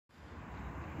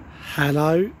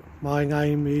Hello, my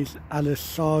name is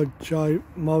Alessandro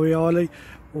Moriarty.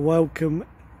 Welcome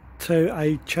to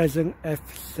a Cheshunt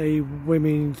FC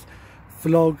Women's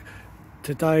vlog.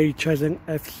 Today Cheshunt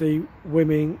FC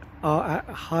Women are at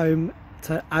home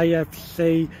to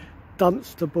AFC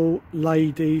Dunstable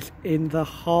ladies in the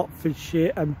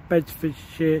Hertfordshire and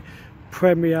Bedfordshire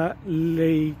Premier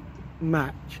League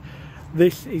match.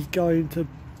 This is going to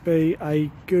be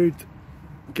a good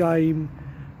game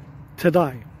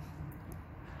today.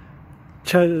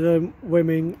 Cheshunt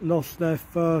women lost their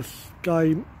first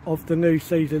game of the new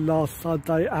season last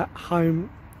Sunday at home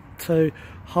to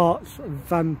Hearts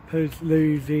Vampers,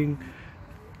 losing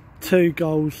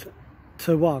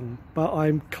 2-1. But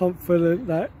I'm confident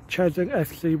that Cheshunt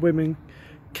FC women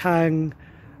can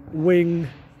win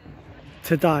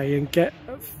today and get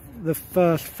the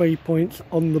first 3 points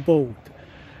on the board.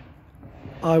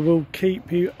 I will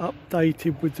keep you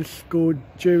updated with the score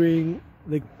during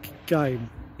the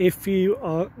game. If you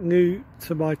are new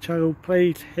to my channel,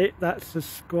 please hit that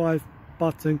subscribe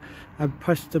button and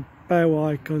press the bell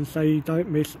icon so you don't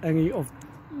miss any of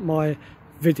my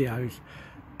videos.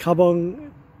 Come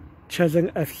on,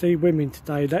 Cheshunt FC women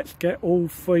today, let's get all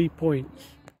 3 points.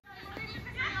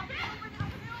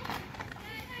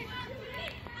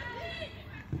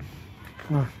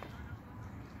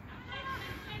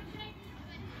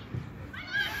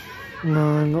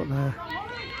 No, not there.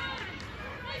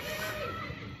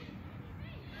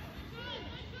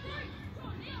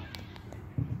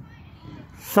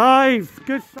 Save!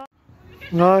 Good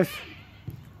save! Nice.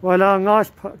 Well done,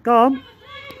 nice. Go on.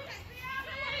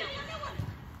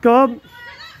 Go on.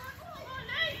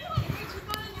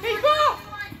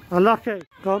 Unlucky.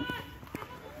 Go on.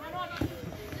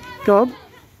 Go on.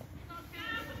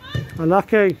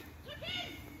 Unlucky.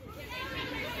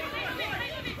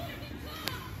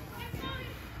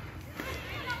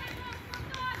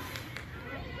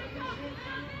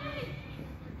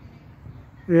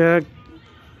 Yeah.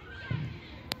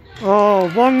 Oh,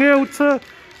 1-0 to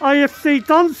AFC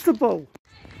Dunstable.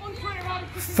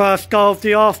 First goal of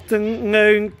the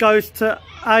afternoon goes to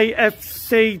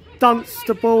AFC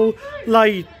Dunstable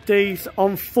ladies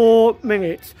on 4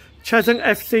 minutes. Cheshunt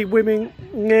FC women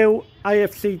 0,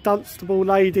 AFC Dunstable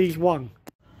ladies 1.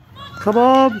 Come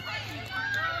on.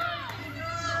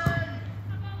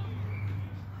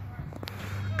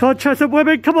 Come on, Cheshunt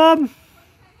women, come on.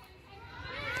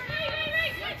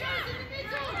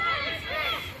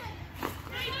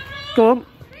 Go on.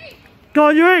 Go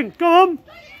on, you're in. Go on.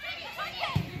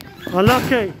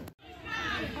 Unlucky.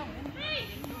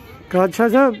 Go on,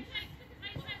 Cheshunt.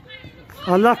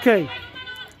 Unlucky.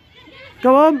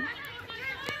 Go on.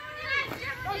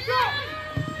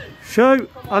 Shoot.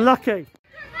 Unlucky.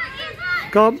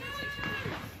 Go on.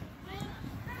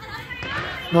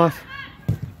 Nice.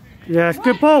 Yes,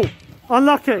 good ball.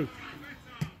 Unlucky.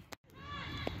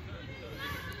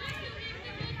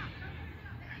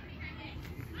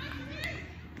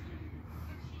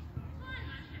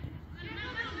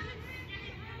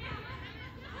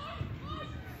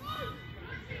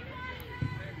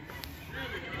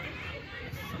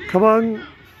 Come on.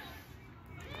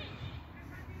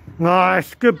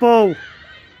 Nice, good ball.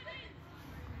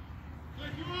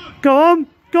 Go on,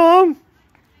 go on.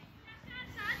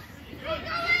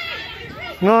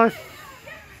 Nice.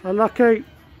 Unlucky.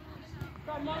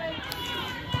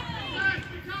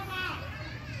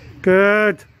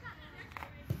 Good.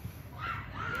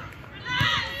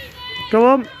 Go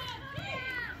on.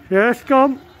 Yes, go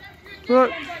on.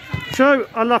 Look. Shoot.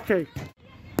 Unlucky.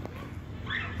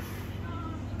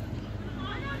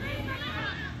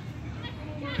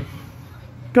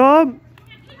 Go on.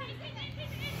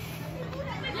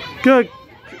 Good.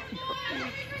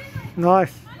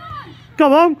 Nice.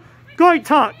 Go on. Great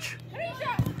touch.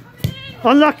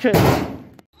 Unlucky.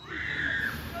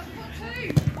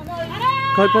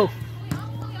 Great ball.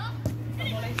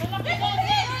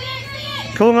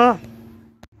 Corner.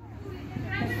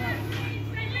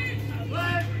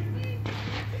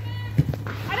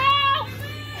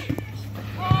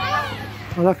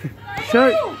 Unlucky.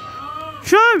 Shoot.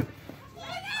 Shoot.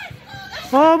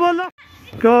 Oh, my luck.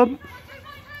 Go on.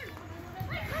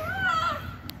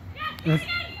 Yes.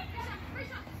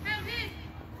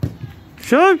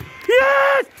 Shoot.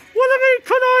 Yes! What an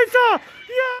equaliser!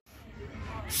 Yes!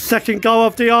 Second goal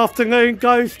of the afternoon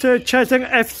goes to Cheshunt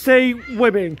FC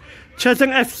women.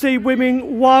 Cheshunt FC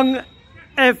women 1,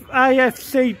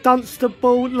 AFC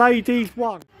Dunstable ladies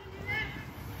 1.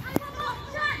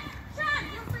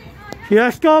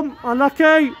 Yes, go on.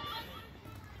 Unlucky.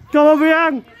 Go on,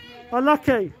 Rian.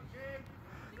 Unlucky.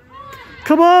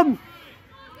 Come on.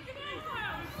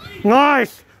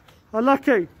 Nice.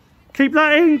 Unlucky. Keep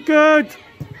that in, good.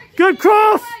 Good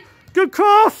cross. Good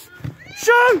cross.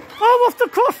 Shoot. Oh, off the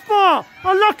crossbar.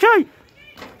 Unlucky.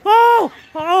 Oh,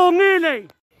 oh, nearly.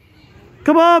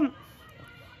 Come on.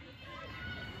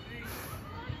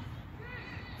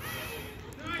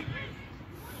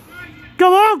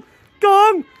 Go on. Go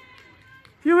on.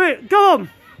 You're in. Go on.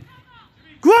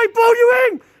 Great ball. You're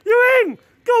in. You're in.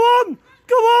 Go on.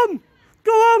 Go on.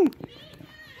 Go on.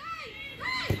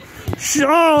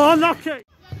 Oh, unlucky.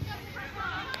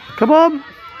 Come on.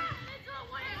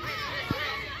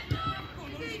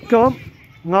 Go on.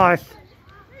 Nice.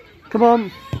 Come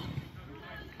on.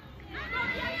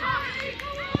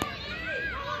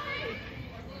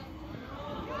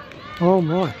 Oh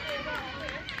my.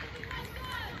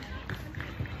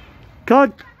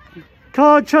 Come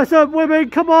on, Cheshunt women,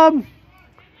 come on.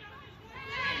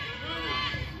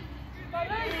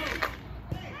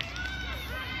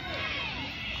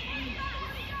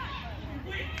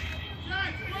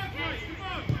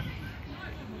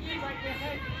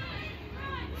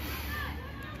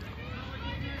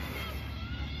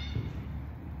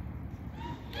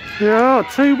 Yeah,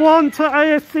 2-1 to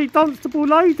AFC Dunstable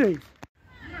ladies.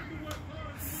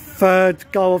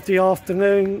 Third goal of the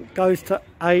afternoon goes to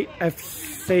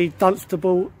AFC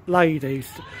Dunstable ladies.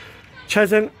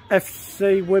 Cheshunt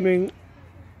FC women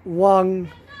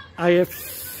 1,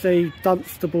 AFC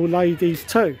Dunstable ladies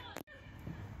 2.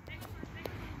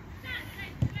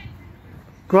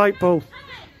 Great ball.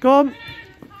 Go on.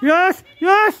 Yes,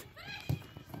 yes.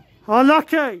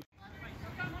 Unlucky.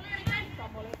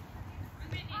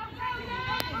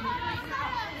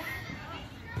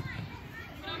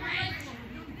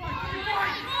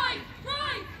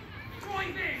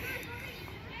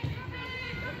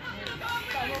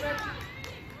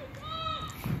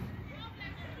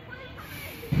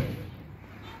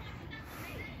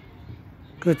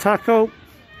 Good tackle.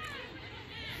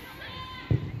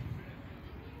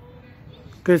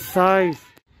 Good save.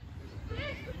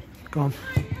 Go on.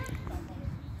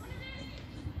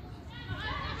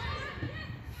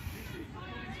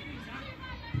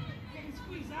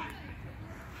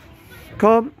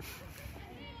 Come.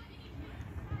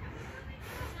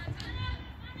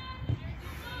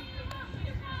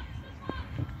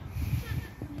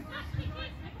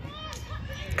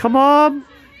 Come on.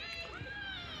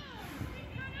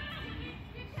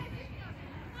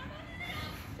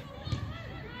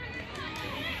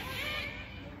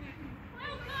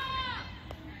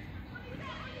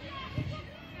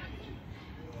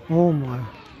 Oh my.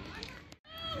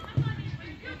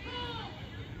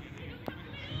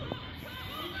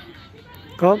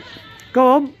 Go on. Go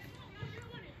on.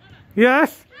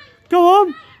 Yes. Go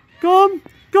on. Go on.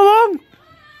 Go on.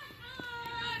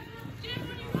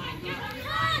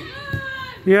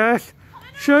 Yes.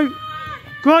 Shoot.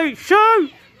 Great.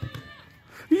 Shoot.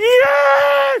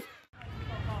 Yes!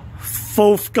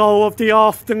 Fourth goal of the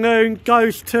afternoon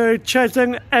goes to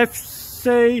Cheshunt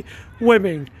FC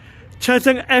women.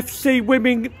 Cheshunt FC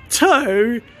women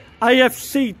 2,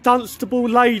 AFC Dunstable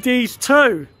ladies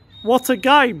 2. What a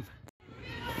game.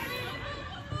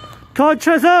 Come on,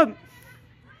 Cheshunt.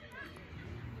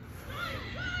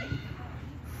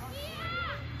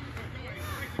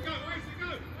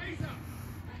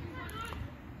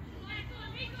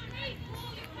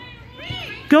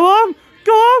 Go on,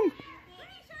 go on.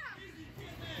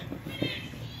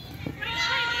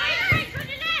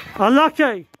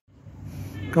 Unlucky.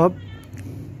 Go on.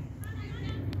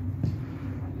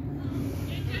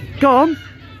 Go on.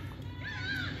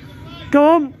 Go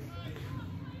on.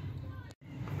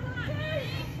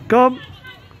 Go on.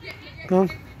 Go on.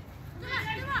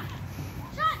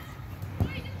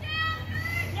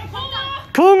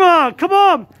 Corner! Come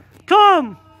on!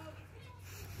 Come!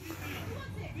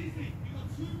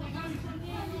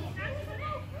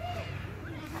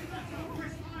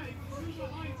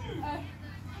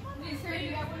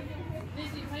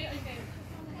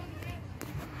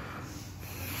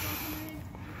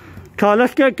 Come on,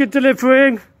 let's get good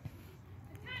delivering.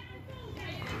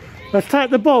 Let's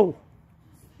take the ball.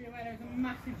 There's a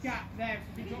massive gap there,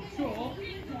 so if he drops short,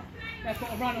 they've got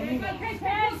to run on all that.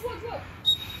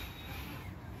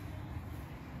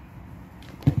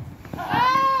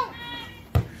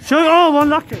 Shoot! Oh,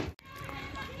 unlucky.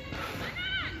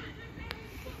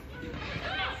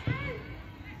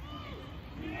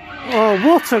 Oh,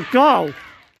 what a goal.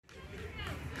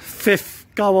 Fifth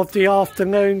goal of the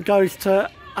afternoon goes to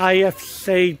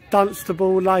AFC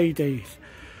Dunstable ladies.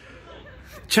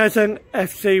 Cheshunt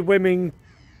FC women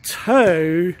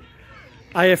 2,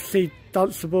 AFC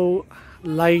Dunstable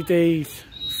ladies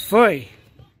 3.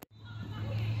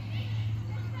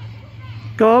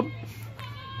 Go on.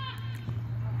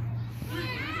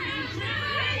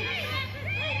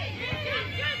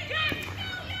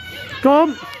 Go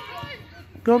on.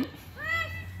 Go on.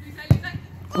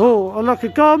 Oh, unlucky.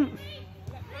 Go on.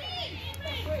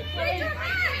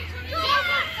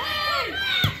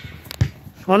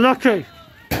 Unlucky.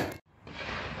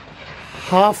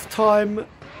 Half-time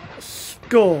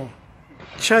score.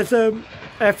 Cheshunt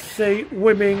FC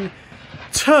Women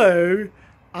 2,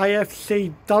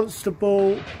 AFC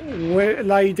Dunstable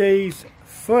Ladies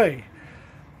 3.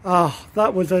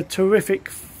 That was a terrific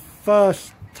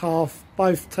first half.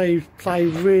 Both teams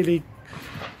played really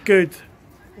good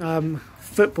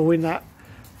football in that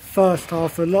first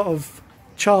half. A lot of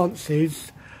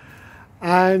chances,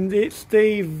 and it's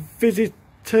the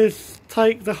visitors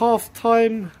take the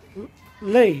half-time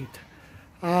lead.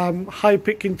 Hope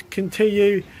it can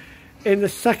continue in the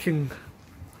second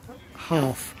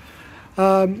half.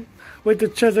 With the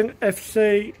Cheshunt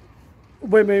FC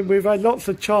women, we've had lots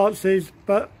of chances,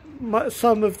 but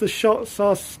some of the shots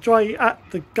are straight at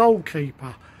the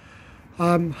goalkeeper.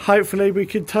 Hopefully we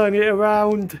can turn it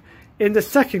around in the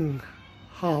second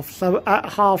half. So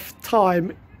at half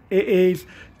time it is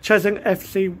Cheshunt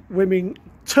FC Women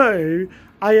 2,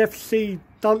 AFC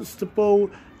Dunstable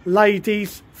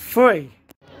Ladies 3.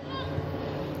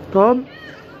 Go on.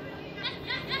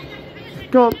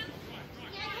 Go on.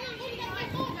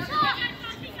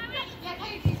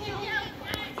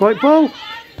 Great ball.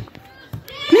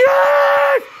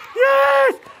 Yes!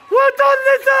 Yes! Well done,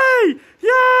 Lizzie!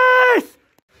 Yes!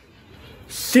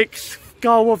 Sixth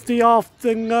goal of the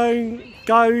afternoon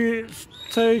goes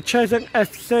to Cheshunt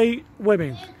FC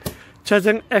Women.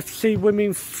 Cheshunt FC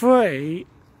Women 3,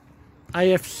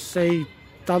 AFC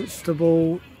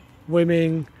Dunstable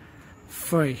Women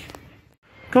 3.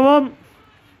 Come on.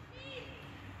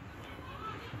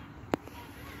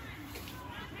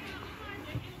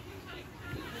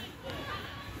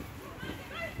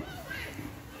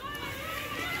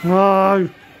 No.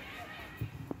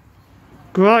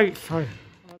 Great. Come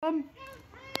on.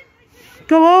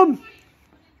 Go on.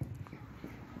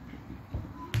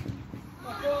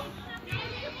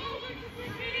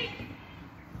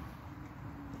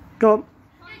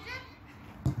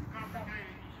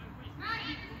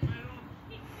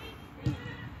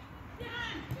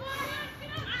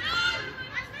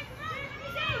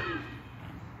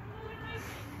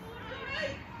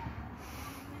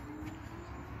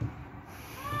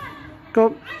 Go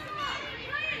on.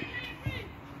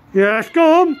 Yes,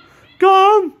 go on. Go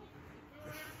on.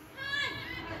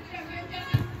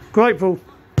 Great ball.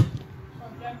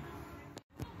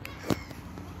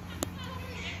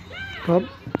 Go on.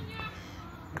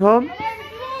 Go on.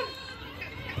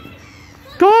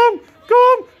 Go on. Go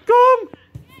on. Go on.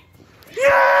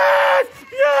 Yes!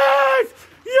 Yes!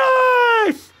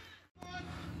 Yes!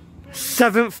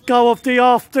 Seventh goal of the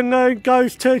afternoon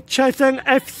goes to Cheshunt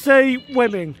FC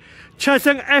Women.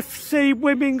 Cheshunt FC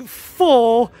Women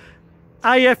 4,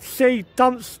 AFC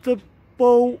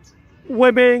Dunstable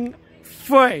Women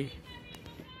 3.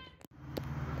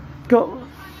 Go.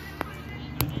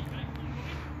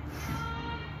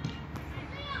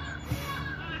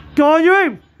 Go on, you're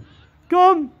in. Go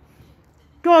on.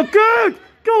 Go on, good.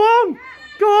 Go on.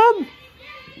 Go on.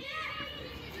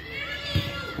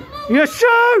 You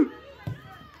shoot.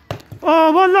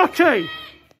 Oh, unlucky.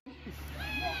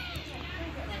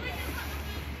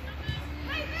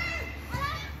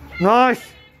 Nice.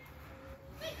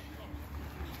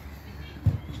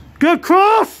 Good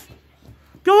cross.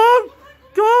 Go on.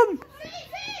 Go on.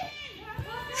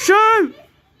 Shoot.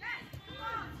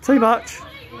 Too much.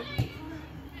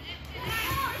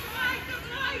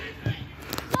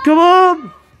 Come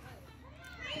on.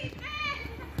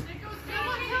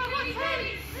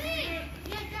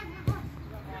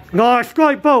 Nice.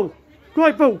 Great ball.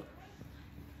 Great ball.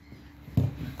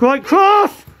 Great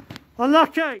cross.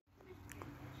 Unlucky.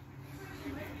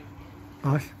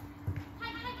 Nice.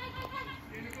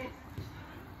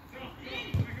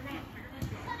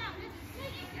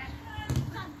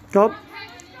 Go on.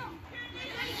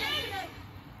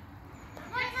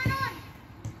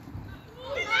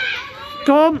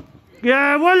 Go on.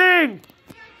 Yeah, Willing.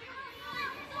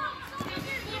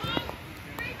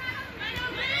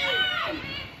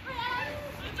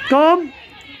 Go on.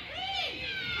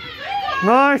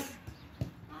 Nice.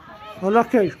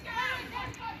 Unlucky.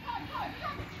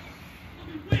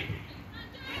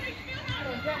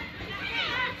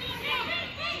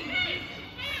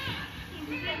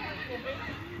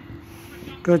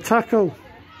 Good tackle.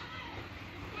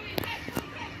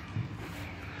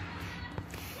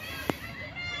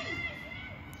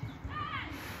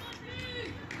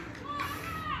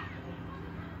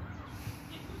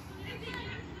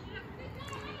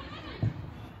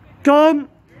 Go on.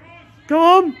 Go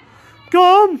on. Go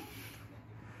on.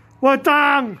 Well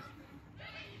done!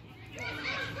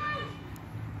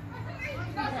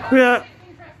 Yeah.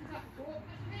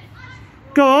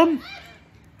 Go on.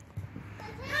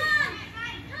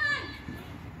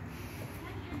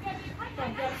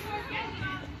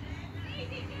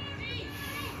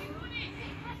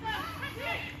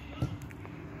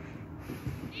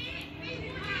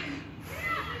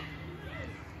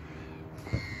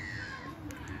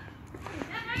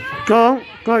 Go on.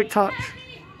 Great touch.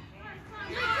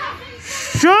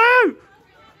 Shoot!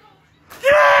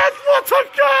 Yes! What a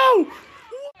goal!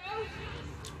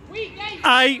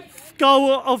 8th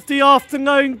goal of the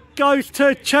afternoon goes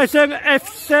to Cheshunt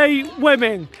FC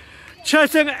Women.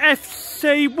 Cheshunt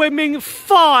FC Women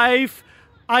 5,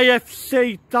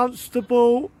 AFC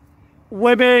Dunstable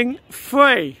Women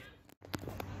 3.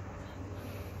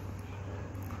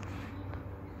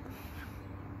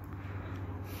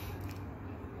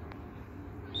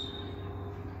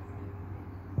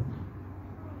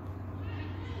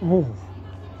 Oh.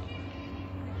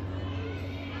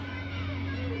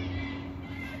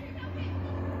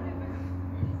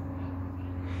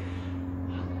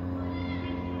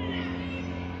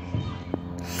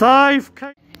 Save.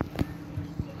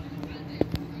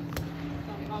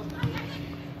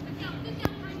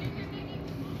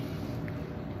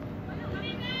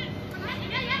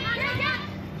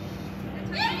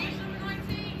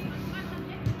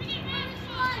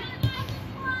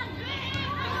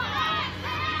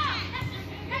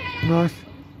 Nice.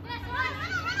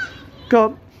 Go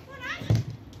on.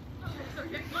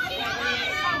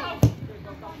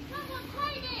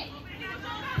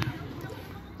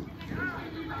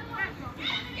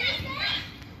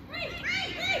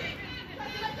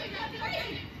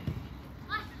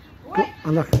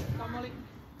 Unlucky.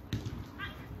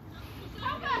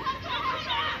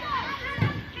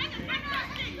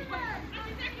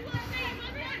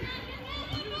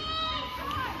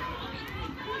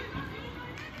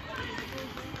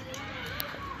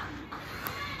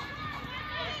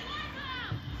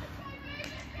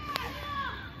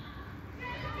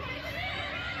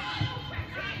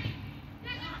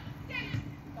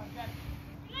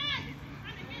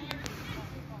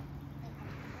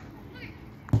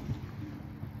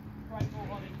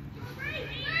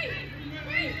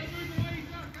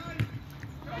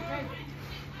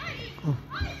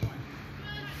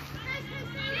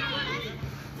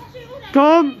 Go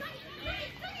on!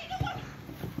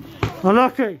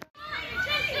 Unlucky!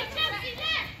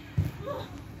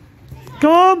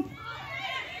 Go on!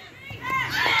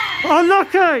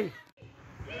 Unlucky!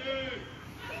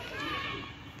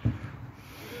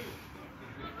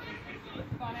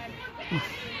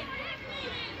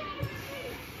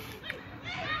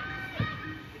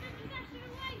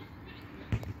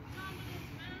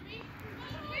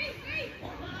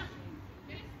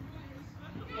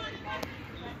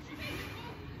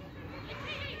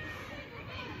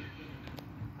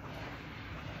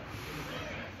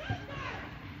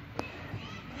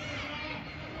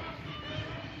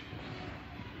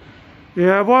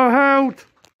 Yeah, well held.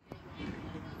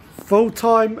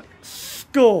 Full-time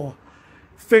score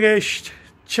finished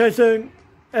Cheshunt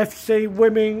FC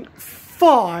Women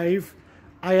 5,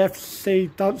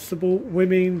 AFC Dunstable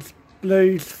Women's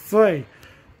Blues 3.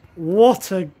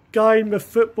 What a game of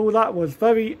football that was.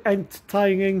 Very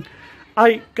entertaining.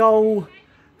 8-goal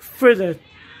thriller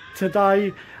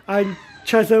today, and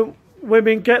Cheshunt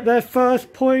Women get their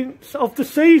first points of the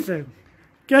season.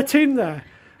 Get in there.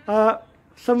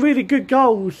 Some really good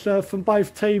goals from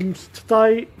both teams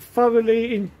today.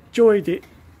 Thoroughly enjoyed it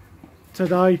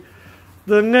today.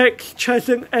 The next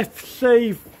Cheshunt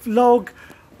FC vlog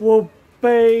will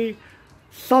be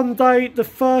Sunday the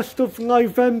 1st of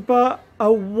November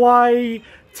away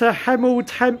to Hemel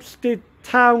Hempstead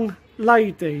Town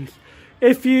Ladies.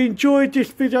 If you enjoyed this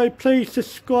video, please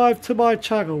subscribe to my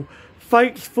channel.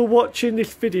 Thanks for watching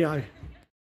this video.